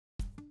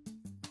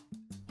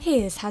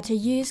Here's how to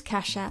use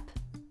Cash App.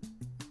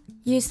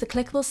 Use the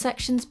clickable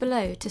sections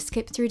below to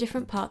skip through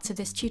different parts of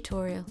this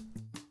tutorial.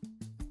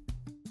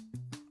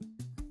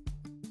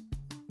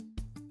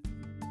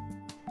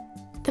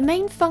 The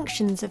main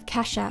functions of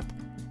Cash App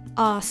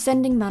are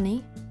sending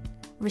money,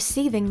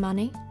 receiving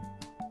money,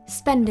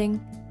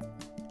 spending,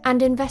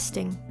 and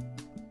investing.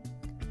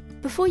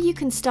 Before you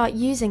can start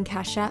using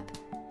Cash App,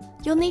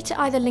 you'll need to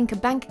either link a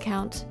bank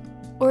account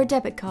or a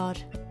debit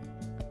card.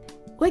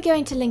 We're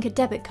going to link a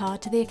debit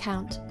card to the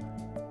account.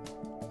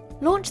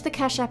 Launch the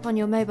Cash App on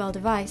your mobile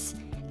device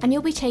and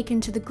you'll be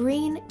taken to the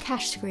green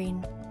cash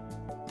screen.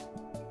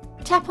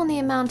 Tap on the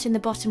amount in the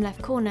bottom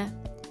left corner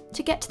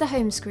to get to the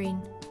home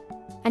screen,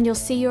 and you'll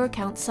see your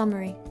account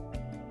summary.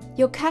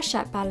 Your Cash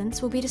App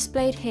balance will be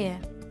displayed here.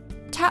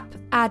 Tap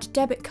Add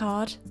Debit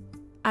Card,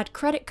 Add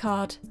Credit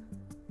Card,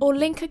 or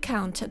Link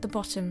Account at the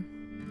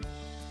bottom.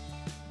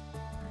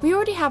 We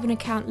already have an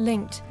account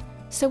linked,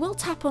 so we'll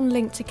tap on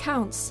Linked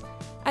Accounts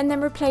and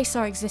then replace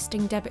our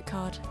existing debit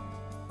card.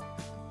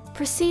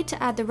 Proceed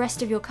to add the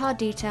rest of your card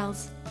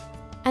details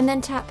and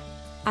then tap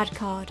Add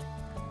Card.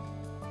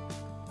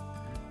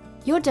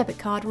 Your debit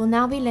card will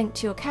now be linked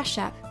to your Cash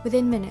App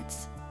within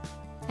minutes,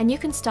 and you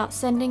can start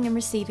sending and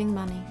receiving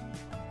money.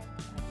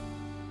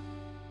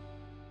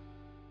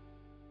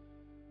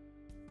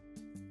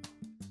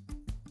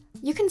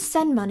 You can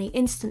send money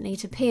instantly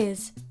to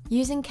peers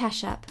using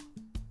Cash App.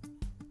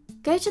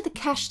 Go to the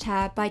Cash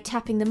tab by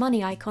tapping the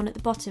money icon at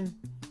the bottom.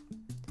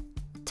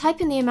 Type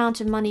in the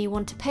amount of money you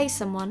want to pay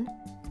someone,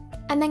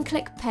 and then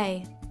click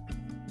Pay.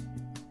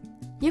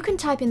 You can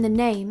type in the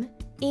name,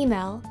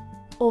 email,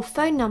 or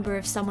phone number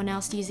of someone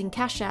else using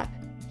Cash App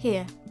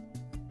here.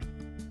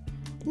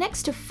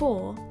 Next to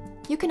For,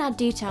 you can add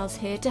details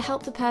here to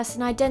help the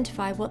person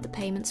identify what the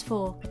payment's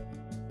for.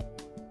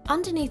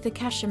 Underneath the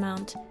cash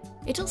amount,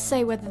 it'll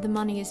say whether the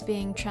money is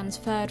being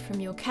transferred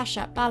from your Cash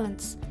App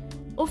balance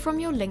or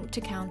from your linked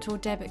account or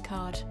debit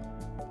card.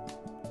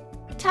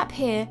 Tap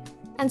here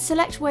and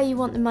select where you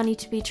want the money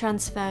to be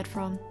transferred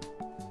from.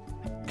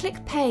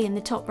 Click Pay in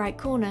the top right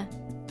corner,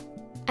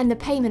 and the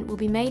payment will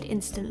be made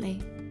instantly.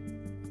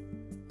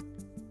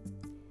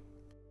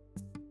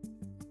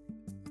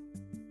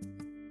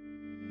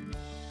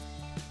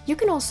 You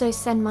can also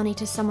send money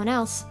to someone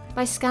else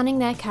by scanning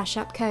their Cash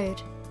App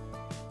code.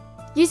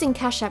 Using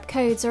Cash App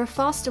codes are a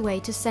faster way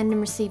to send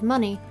and receive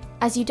money,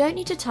 as you don't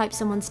need to type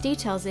someone's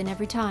details in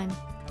every time.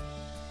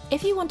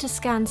 If you want to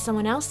scan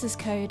someone else's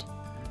code,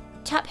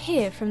 tap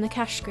here from the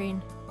cash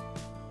screen.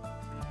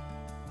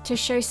 To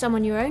show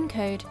someone your own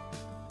code,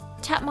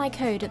 tap My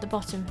Code at the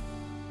bottom.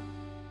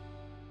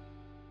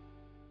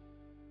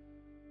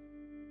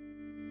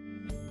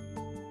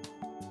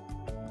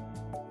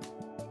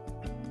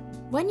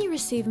 When you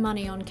receive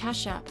money on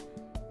Cash App,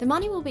 the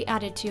money will be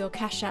added to your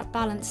Cash App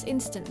balance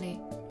instantly.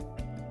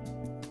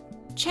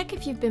 Check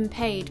if you've been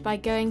paid by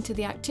going to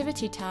the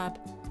Activity tab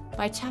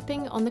by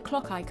tapping on the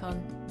clock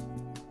icon.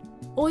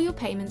 All your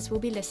payments will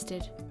be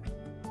listed.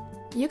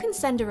 You can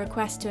send a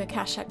request to a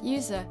Cash App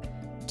user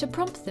to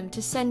prompt them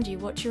to send you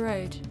what you're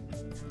owed.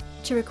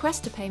 To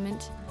request a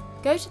payment,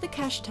 go to the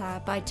Cash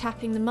tab by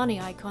tapping the money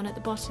icon at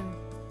the bottom.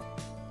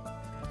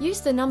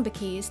 Use the number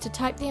keys to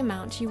type the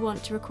amount you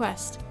want to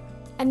request,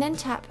 and then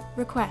tap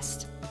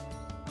Request.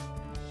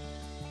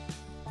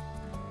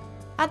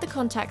 Add the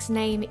contact's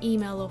name,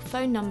 email or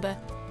phone number,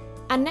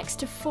 and next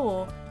to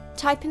For,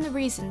 type in the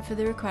reason for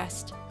the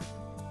request.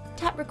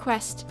 Tap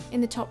Request in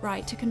the top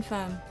right to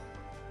confirm.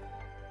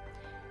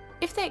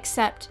 If they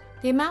accept,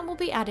 the amount will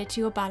be added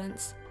to your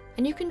balance,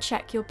 and you can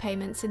check your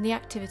payments in the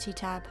Activity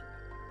tab.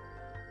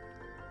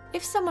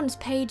 If someone's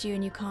paid you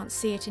and you can't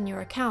see it in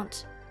your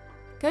account,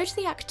 go to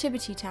the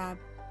Activity tab.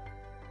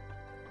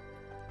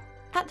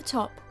 At the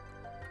top,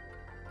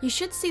 you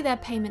should see their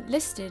payment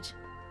listed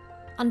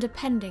under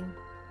Pending.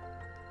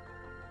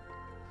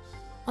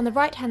 On the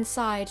right-hand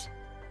side,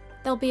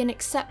 there'll be an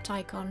Accept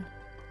icon.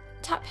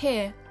 Tap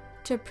here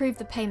to approve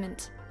the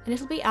payment, and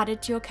it'll be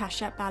added to your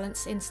Cash App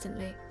balance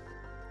instantly.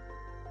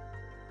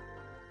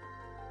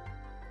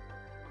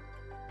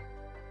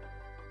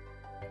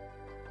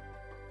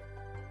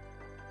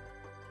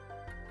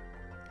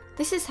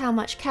 This is how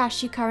much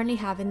cash you currently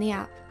have in the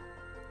app.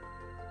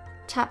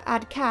 Tap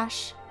Add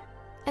Cash,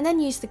 and then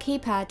use the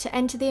keypad to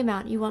enter the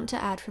amount you want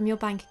to add from your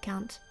bank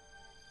account.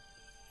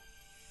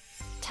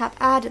 Tap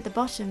Add at the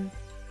bottom,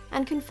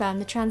 and confirm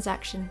the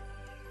transaction.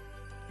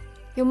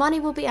 Your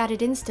money will be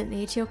added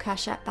instantly to your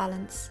Cash App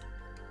balance.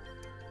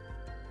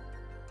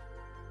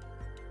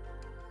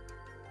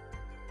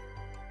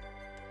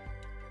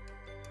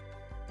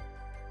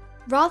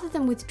 Rather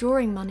than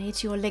withdrawing money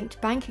to your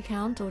linked bank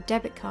account or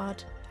debit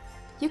card,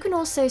 you can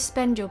also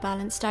spend your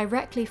balance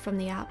directly from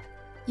the app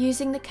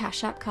using the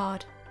Cash App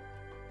card.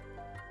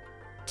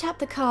 Tap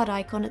the card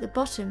icon at the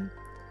bottom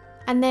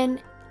and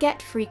then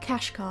Get Free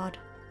Cash Card.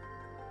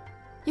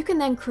 You can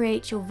then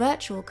create your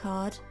virtual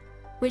card,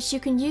 which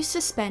you can use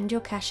to spend your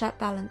Cash App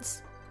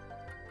balance.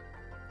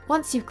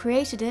 Once you've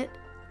created it,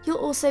 you'll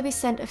also be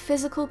sent a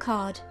physical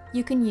card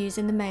you can use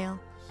in the mail.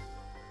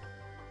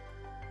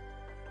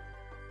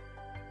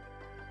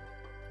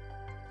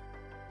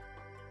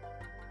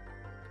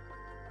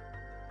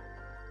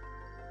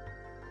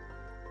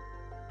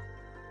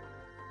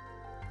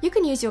 You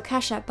can use your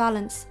Cash App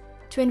balance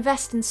to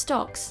invest in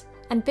stocks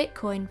and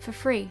Bitcoin for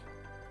free.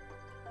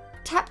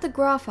 Tap the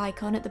graph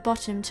icon at the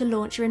bottom to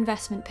launch your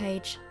investment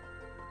page.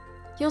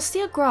 You'll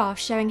see a graph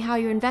showing how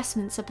your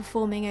investments are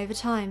performing over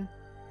time.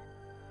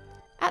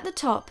 At the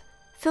top,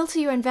 filter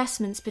your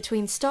investments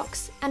between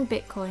stocks and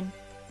Bitcoin.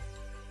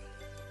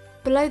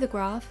 Below the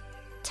graph,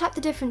 tap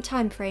the different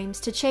time frames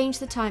to change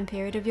the time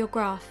period of your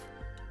graph.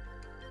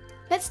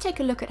 Let's take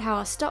a look at how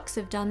our stocks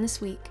have done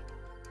this week.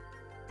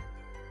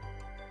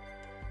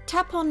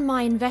 Tap on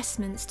My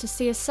Investments to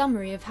see a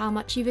summary of how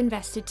much you've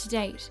invested to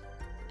date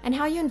and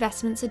how your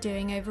investments are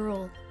doing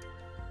overall.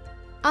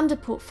 Under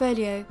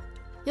Portfolio,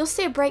 you'll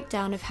see a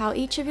breakdown of how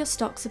each of your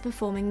stocks are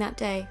performing that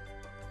day.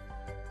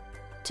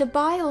 To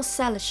buy or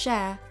sell a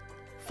share,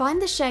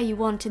 find the share you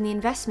want in the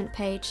investment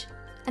page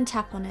and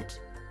tap on it.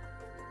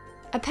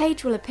 A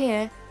page will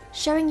appear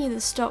showing you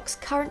the stock's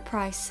current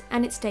price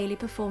and its daily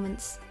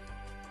performance.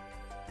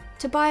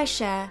 To buy a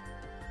share,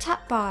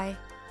 tap Buy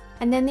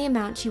and then the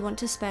amount you want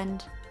to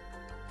spend.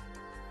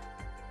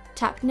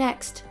 Tap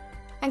Next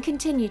and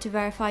continue to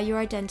verify your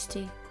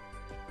identity.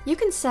 You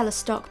can sell a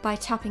stock by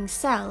tapping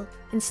Sell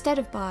instead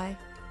of Buy,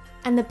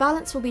 and the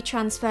balance will be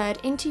transferred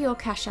into your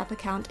Cash App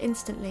account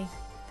instantly.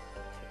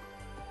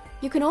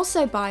 You can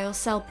also buy or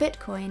sell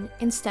Bitcoin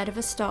instead of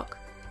a stock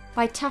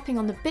by tapping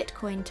on the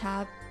Bitcoin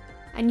tab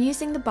and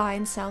using the buy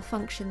and sell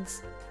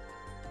functions.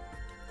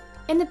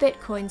 In the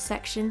Bitcoin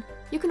section,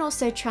 you can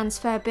also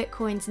transfer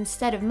Bitcoins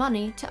instead of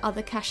money to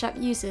other Cash App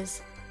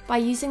users by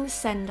using the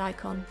Send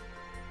icon.